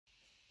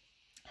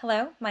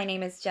Hello, my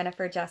name is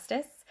Jennifer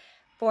Justice.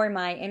 For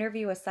my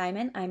interview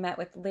assignment, I met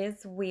with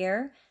Liz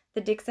Weir,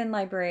 the Dixon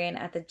librarian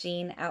at the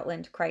Gene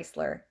Outland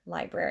Chrysler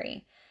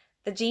Library.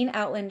 The Gene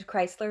Outland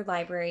Chrysler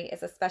Library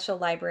is a special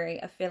library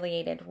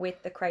affiliated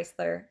with the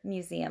Chrysler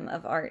Museum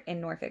of Art in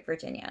Norfolk,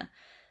 Virginia.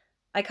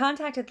 I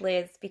contacted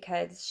Liz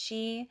because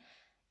she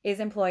is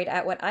employed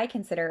at what I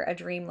consider a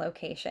dream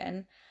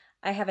location.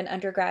 I have an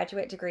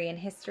undergraduate degree in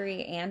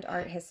history and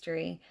art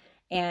history,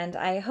 and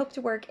I hope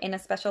to work in a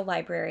special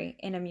library,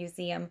 in a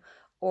museum,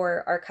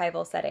 or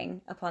archival setting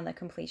upon the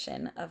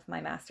completion of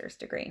my master's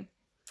degree.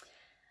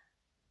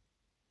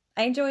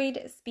 I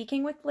enjoyed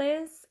speaking with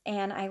Liz,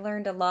 and I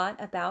learned a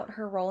lot about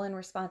her role and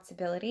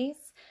responsibilities.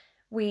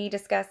 We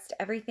discussed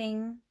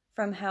everything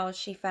from how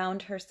she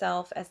found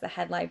herself as the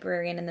head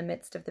librarian in the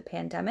midst of the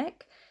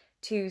pandemic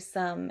to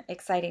some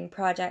exciting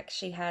projects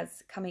she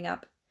has coming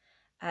up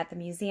at the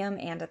museum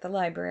and at the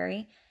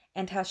library,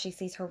 and how she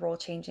sees her role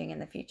changing in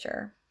the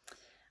future.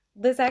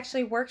 Liz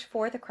actually worked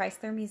for the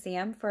Chrysler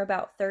Museum for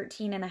about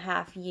 13 and a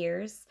half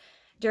years.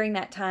 During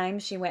that time,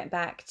 she went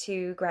back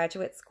to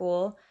graduate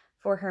school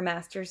for her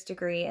master's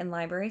degree in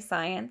library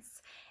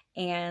science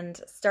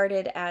and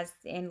started as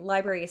a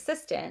library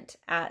assistant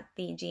at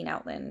the Gene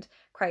Outland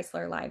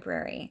Chrysler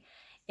Library.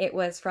 It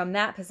was from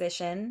that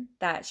position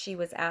that she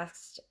was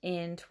asked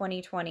in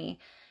 2020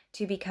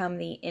 to become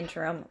the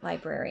interim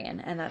librarian,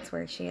 and that's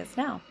where she is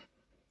now.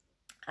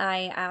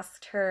 I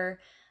asked her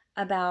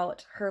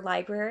about her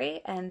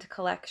library and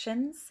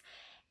collections,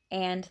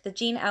 and the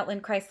Gene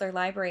Outland Chrysler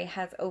Library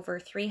has over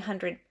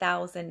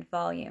 300,000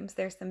 volumes.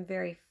 There's some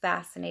very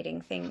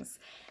fascinating things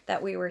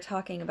that we were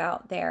talking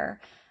about there.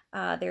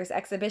 There's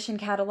exhibition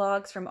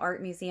catalogs from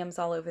art museums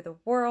all over the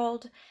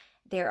world.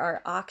 There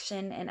are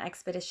auction and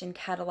expedition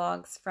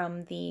catalogs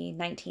from the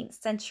 19th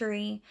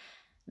century.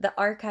 The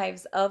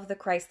archives of the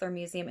Chrysler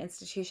Museum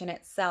Institution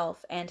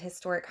itself and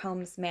historic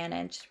homes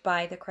managed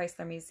by the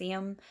Chrysler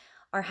Museum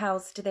are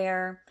housed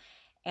there.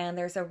 And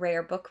there's a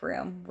rare book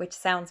room, which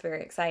sounds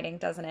very exciting,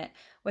 doesn't it?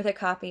 With a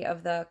copy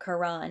of the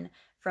Quran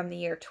from the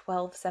year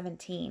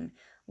 1217,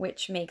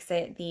 which makes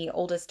it the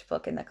oldest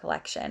book in the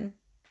collection.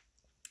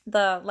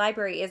 The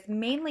library is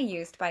mainly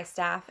used by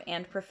staff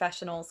and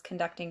professionals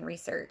conducting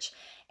research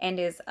and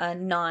is a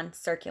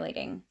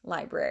non-circulating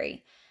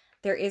library.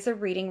 There is a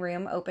reading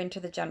room open to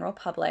the general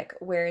public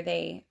where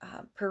they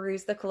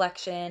peruse the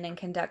collection and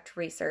conduct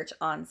research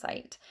on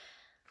site.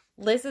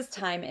 Liz's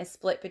time is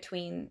split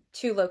between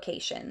two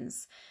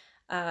locations.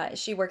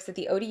 She works at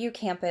the ODU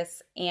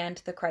campus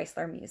and the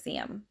Chrysler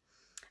Museum.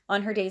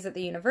 On her days at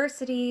the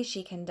university,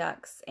 she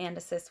conducts and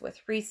assists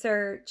with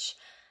research,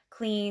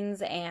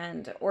 cleans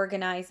and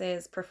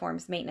organizes,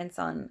 performs maintenance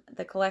on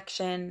the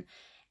collection,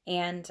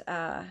 and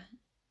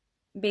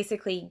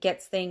basically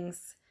gets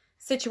things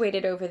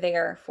situated over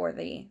there for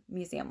the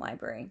museum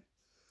library.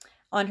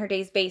 On her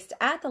days based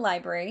at the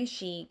library,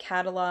 she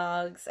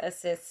catalogs,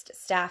 assists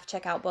staff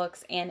check out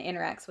books, and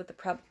interacts with the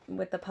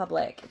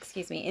public,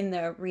 in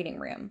the reading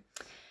room.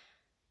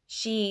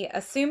 She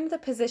assumed the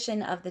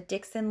position of the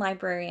Dixon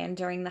librarian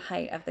during the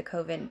height of the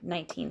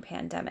COVID-19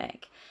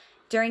 pandemic.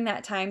 During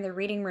that time, the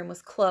reading room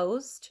was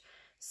closed,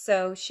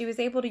 so she was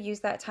able to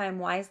use that time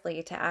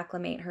wisely to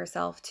acclimate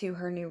herself to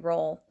her new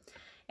role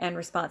and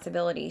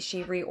responsibility.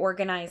 She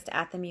reorganized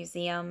at the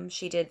museum.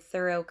 She did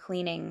thorough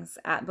cleanings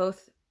at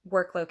both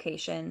work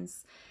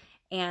locations,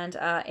 and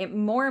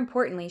more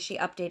importantly, she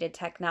updated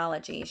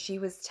technology. She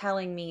was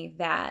telling me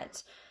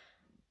that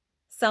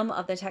some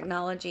of the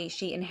technology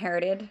she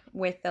inherited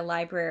with the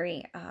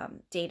library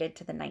dated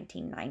to the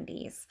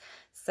 1990s.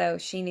 So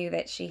she knew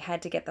that she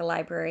had to get the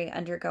library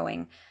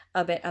undergoing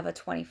a bit of a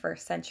 21st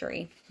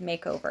century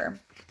makeover.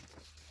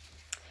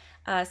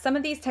 Some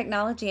of these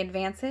technology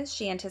advances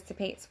she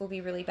anticipates will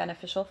be really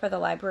beneficial for the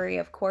library,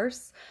 of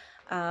course,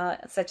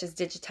 such as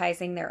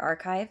digitizing their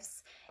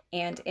archives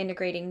and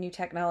integrating new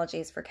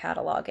technologies for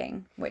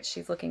cataloging, which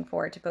she's looking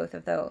forward to both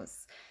of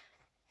those.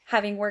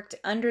 Having worked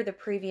under the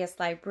previous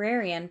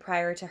librarian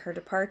prior to her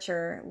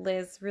departure,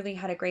 Liz really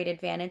had a great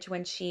advantage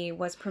when she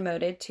was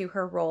promoted to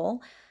her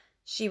role.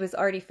 She was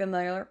already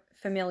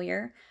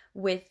familiar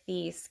with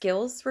the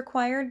skills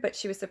required, but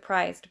she was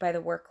surprised by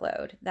the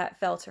workload that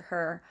fell to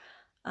her.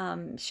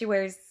 She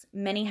wears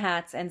many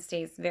hats and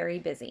stays very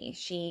busy.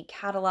 She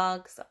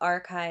catalogs,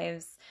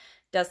 archives,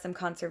 does some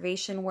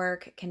conservation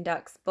work,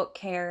 conducts book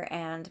care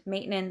and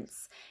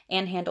maintenance,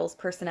 and handles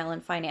personnel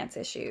and finance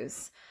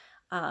issues.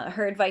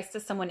 Her advice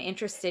to someone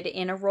interested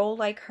in a role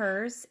like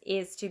hers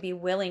is to be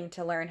willing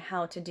to learn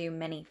how to do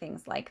many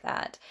things like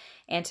that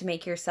and to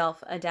make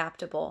yourself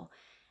adaptable.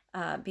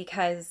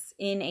 Because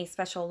in a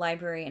special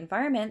library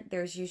environment,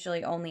 there's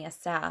usually only a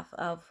staff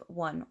of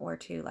 1 or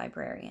 2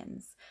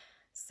 librarians.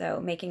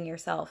 So making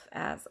yourself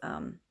as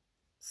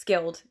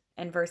skilled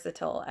and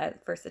versatile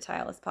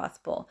as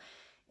possible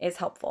is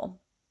helpful.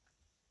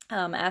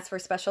 As for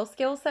special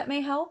skills that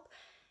may help,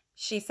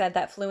 She said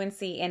that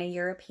fluency in a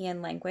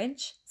European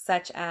language,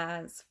 such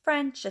as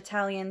French,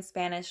 Italian,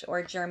 Spanish,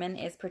 or German,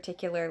 is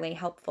particularly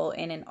helpful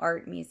in an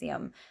art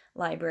museum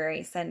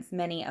library since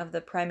many of the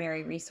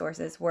primary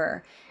resources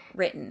were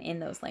written in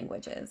those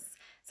languages.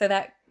 So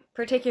that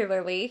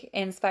particularly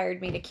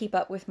inspired me to keep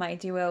up with my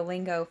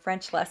Duolingo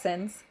French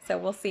lessons. So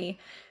we'll see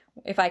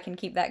if I can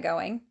keep that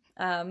going.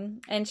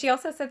 And she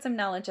also said some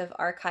knowledge of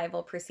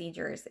archival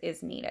procedures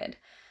is needed.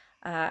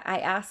 I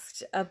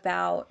asked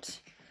about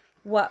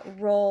what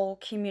role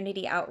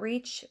community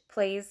outreach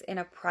plays in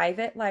a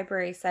private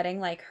library setting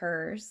like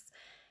hers.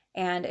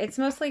 And it's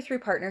mostly through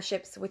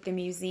partnerships with the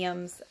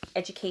museum's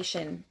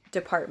education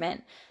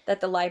department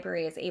that the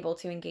library is able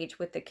to engage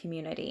with the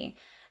community.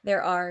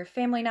 There are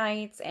family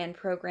nights and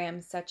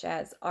programs such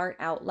as Art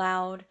Out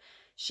Loud.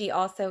 She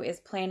also is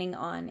planning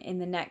on, in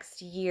the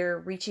next year,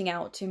 reaching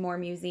out to more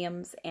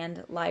museums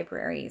and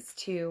libraries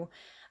to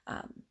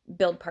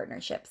build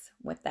partnerships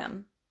with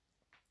them.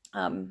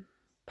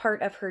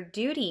 Part of her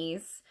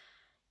duties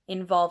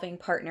involving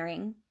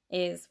partnering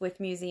is with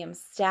museum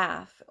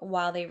staff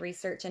while they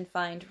research and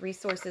find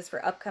resources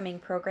for upcoming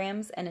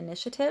programs and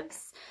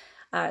initiatives.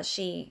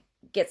 She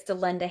gets to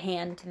lend a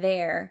hand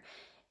there.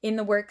 In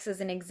the works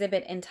is an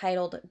exhibit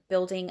entitled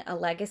Building a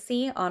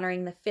Legacy,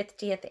 honoring the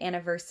 50th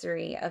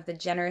anniversary of the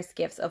generous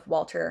gifts of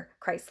Walter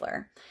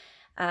Chrysler.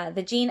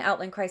 The Jean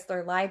Outland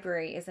Chrysler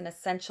Library is an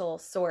essential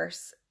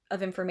source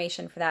of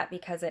information for that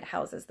because it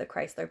houses the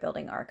Chrysler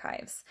Building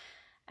archives.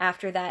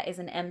 After that is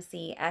an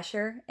MC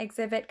Escher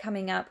exhibit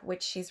coming up,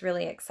 which she's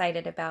really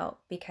excited about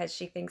because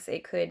she thinks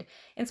it could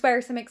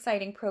inspire some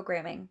exciting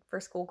programming for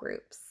school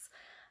groups.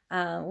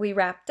 We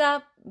wrapped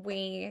up.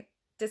 We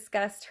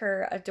discussed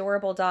her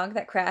adorable dog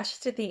that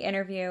crashed the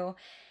interview,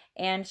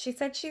 and she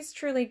said she's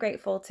truly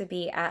grateful to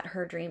be at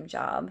her dream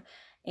job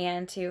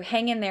and to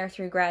hang in there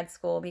through grad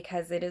school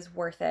because it is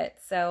worth it.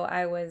 So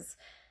I was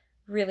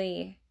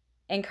really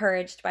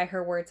encouraged by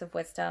her words of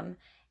wisdom,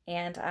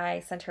 and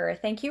I sent her a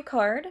thank you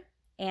card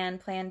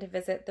and plan to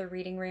visit the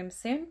reading room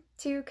soon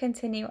to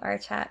continue our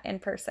chat in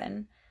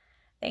person.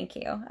 Thank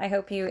you. I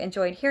hope you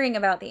enjoyed hearing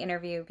about the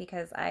interview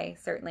because I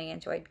certainly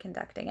enjoyed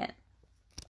conducting it.